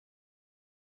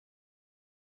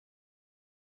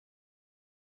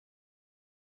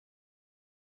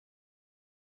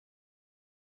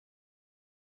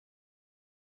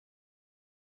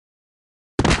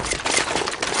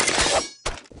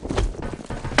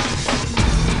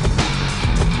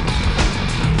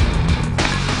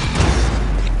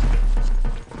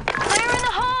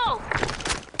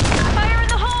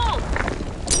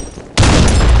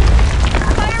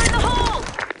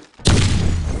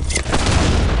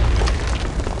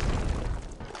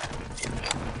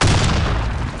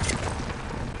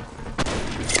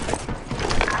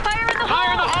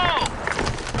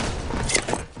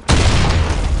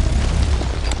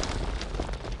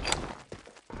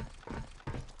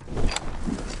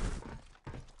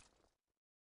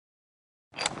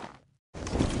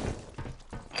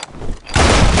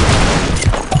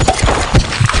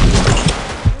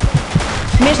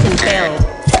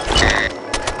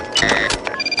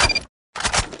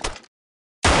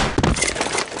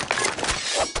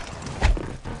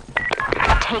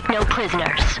Take no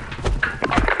prisoners.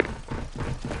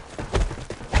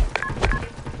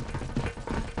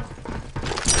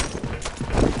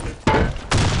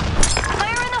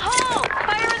 Fire in the hole!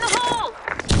 Fire in the hole!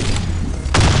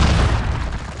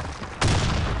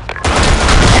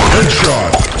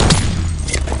 Headshot!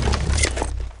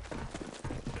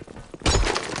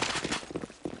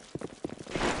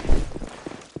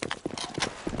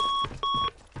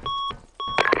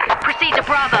 Proceed to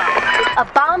Bravo. A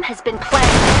bomb has been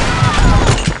planted.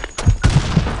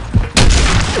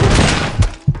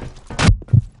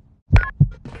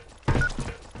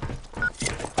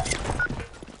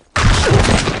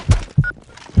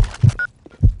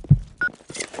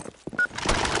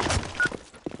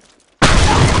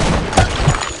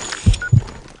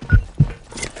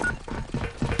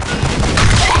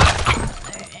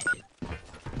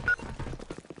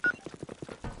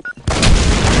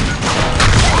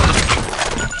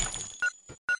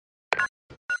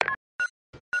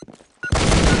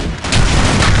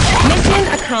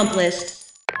 Accomplished.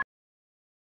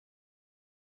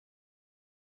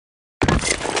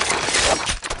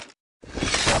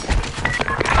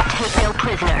 Take no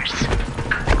prisoners.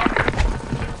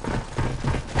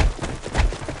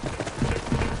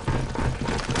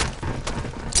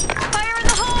 Fire in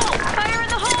the hole! Fire in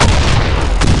the hole!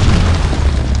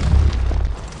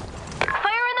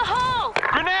 Fire in the hole!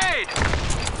 Grenade!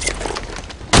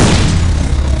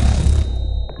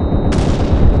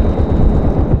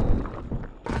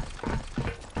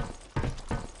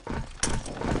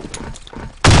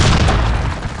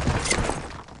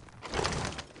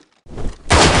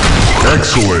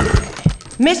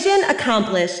 Excellent! Mission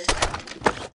accomplished.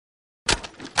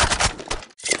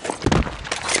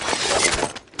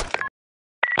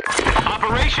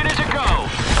 Operation is a go!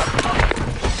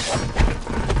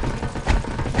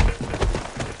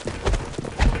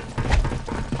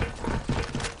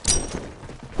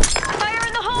 Fire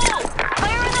in the hole!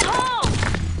 Fire in the hole!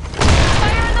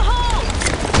 Fire in the hole!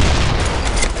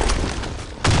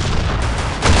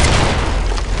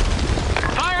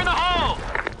 Fire in the hole!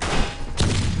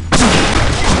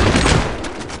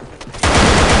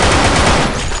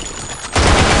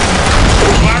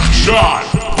 BlackShot!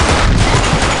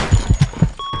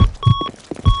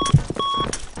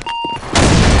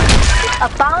 A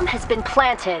bomb has been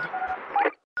planted.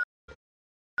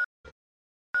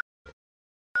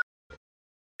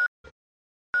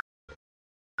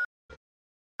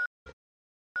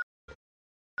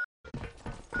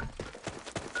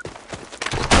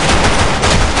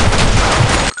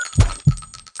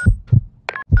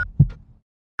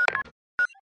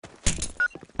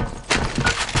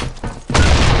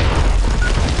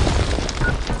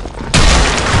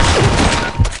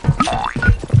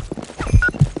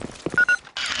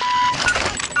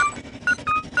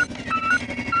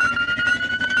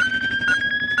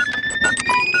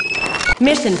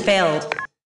 Mission failed.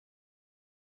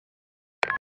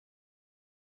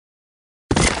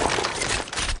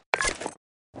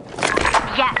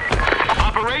 Yes.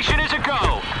 Operation is a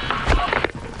go!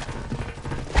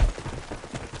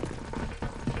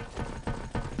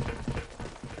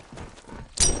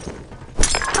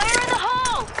 Fire in the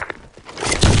hole!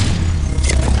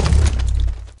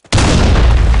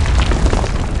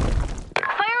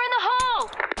 Fire in the hole!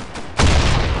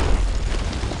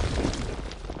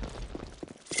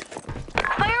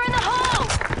 Fire in the hole!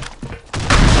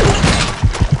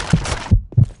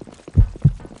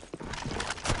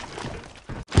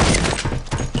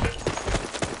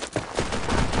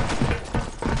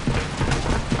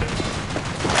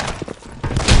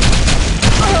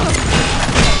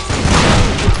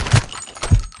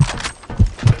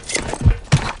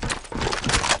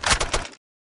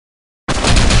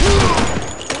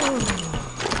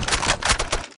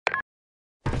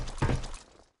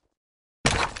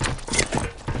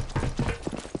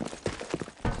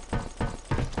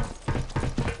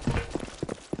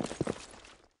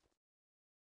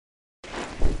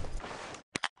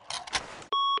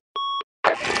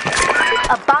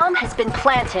 A bomb has been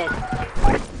planted.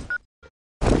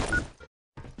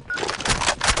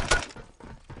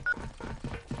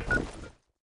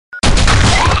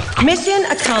 Mission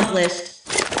accomplished.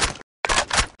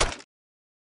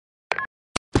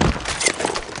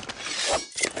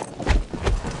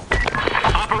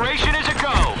 Operation is a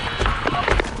go!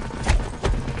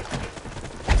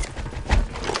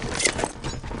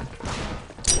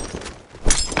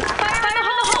 Fire in the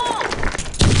hole!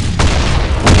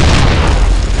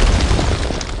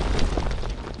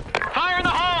 Fire in the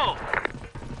hole!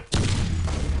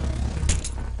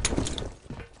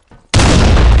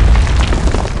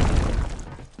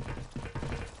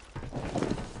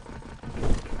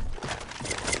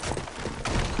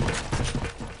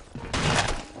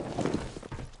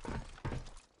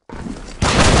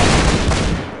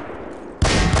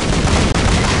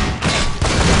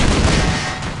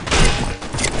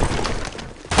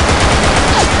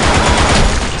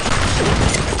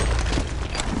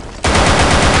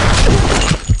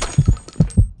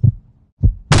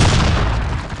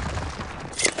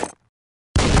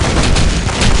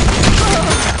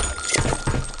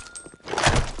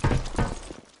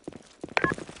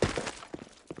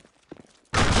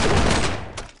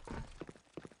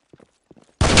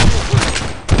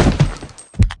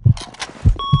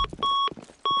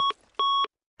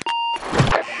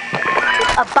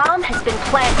 A bomb has been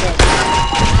planted.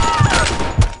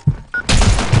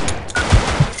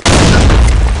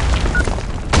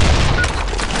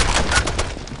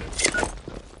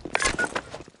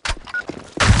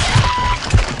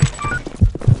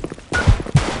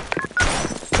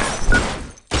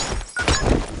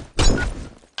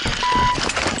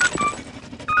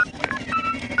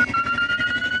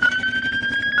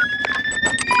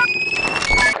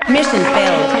 Mission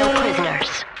failed. No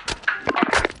prisoners.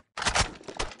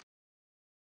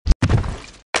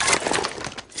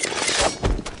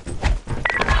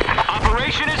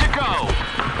 Operation is a go.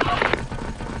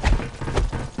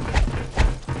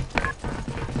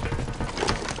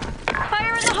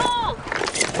 Fire in the hole!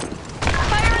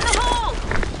 Fire in the hole!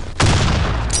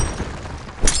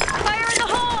 Fire in the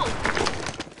hole!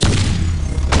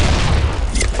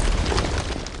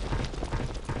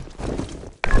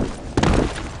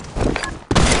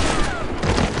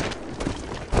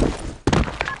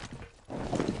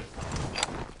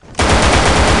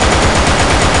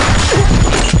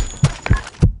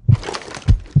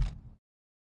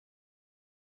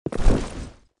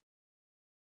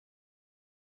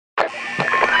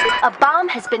 A bomb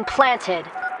has been planted.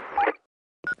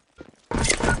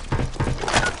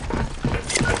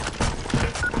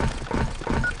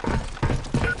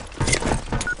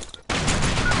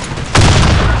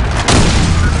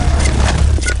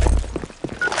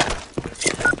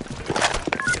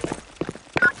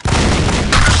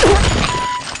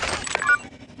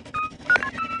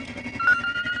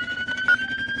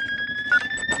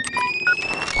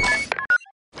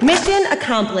 Mission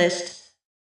accomplished.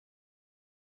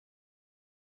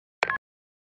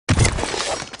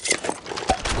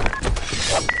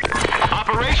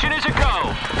 Operation is a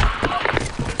go.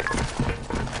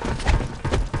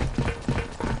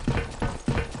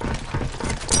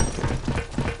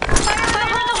 Fire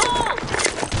in the hole!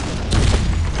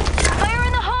 Fire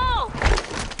in the hole!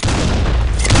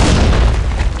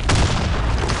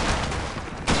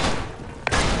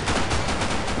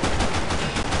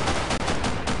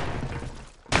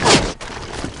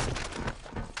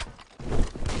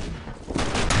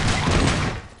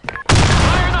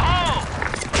 Fire in the hole.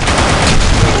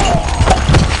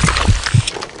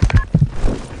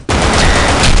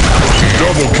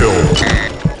 Double kill.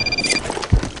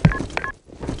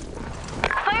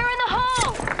 Fire in the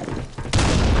hole!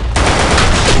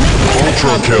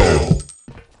 Ultra kill.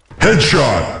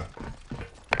 Headshot.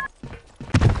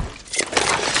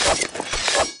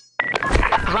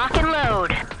 Lock and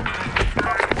load.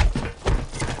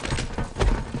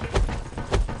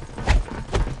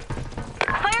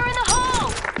 Fire in the hole!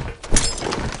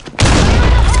 Fire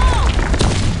in the hole!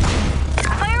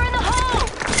 Fire in the hole!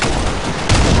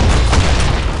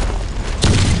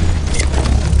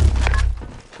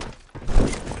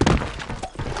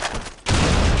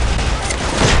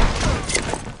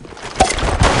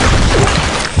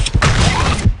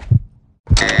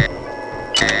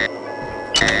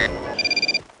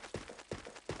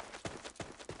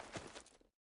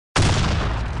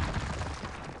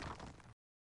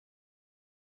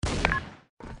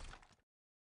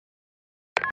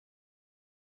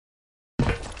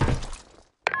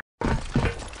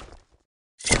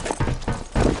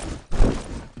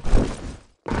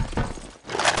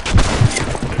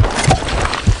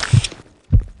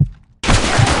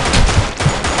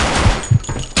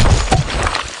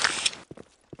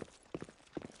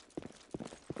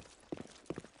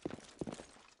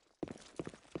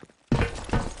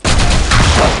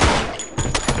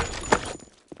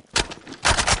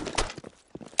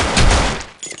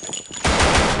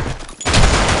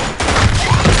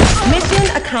 Mission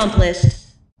accomplished.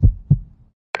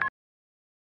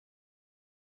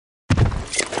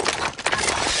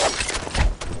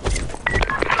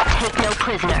 Take no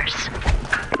prisoners.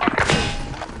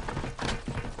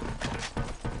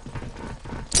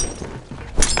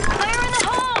 Fire in the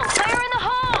hole! Fire in the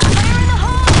hole! Fire in the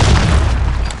hole!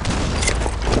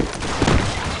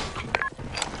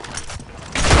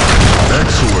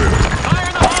 Excellent. Fire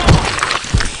in the hole.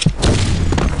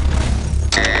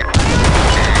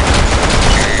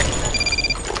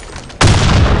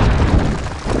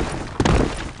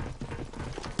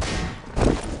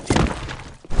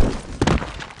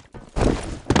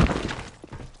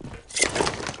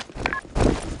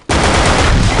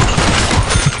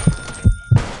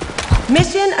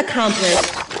 Mission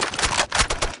accomplished.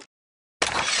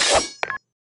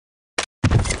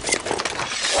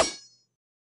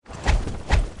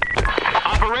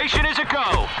 Operation is a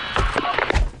go.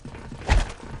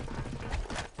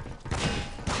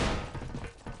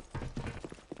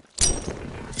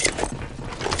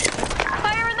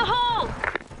 Fire in the hole!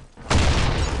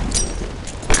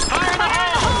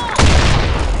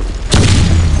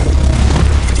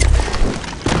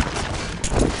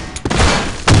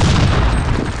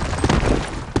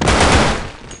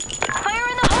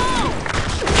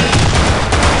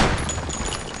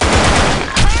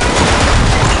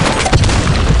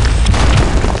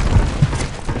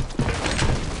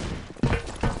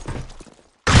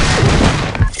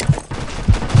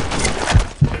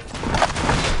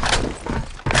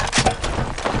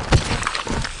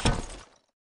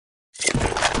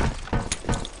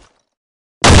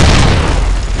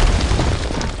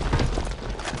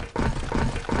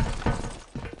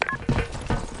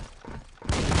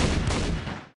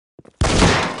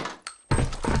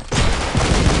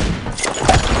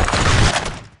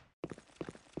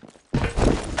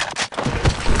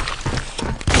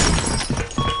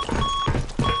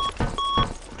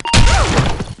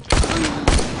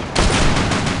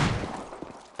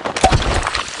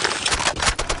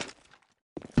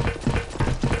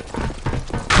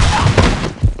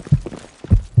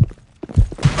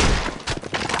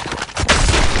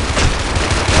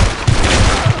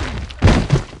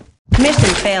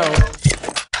 failed.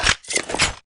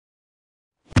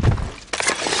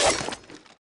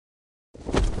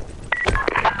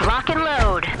 Lock and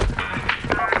load.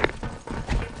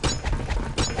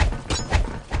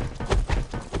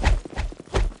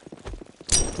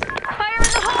 Fire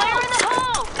in the hole! Fire in the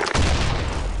hole!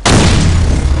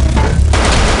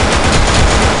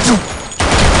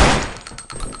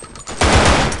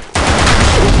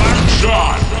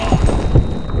 BlackShot.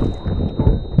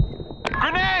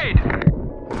 Grenade!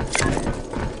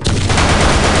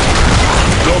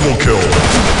 Double kill.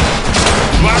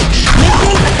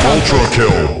 BlackShot. Ultra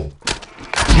kill.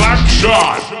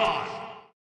 BlackShot.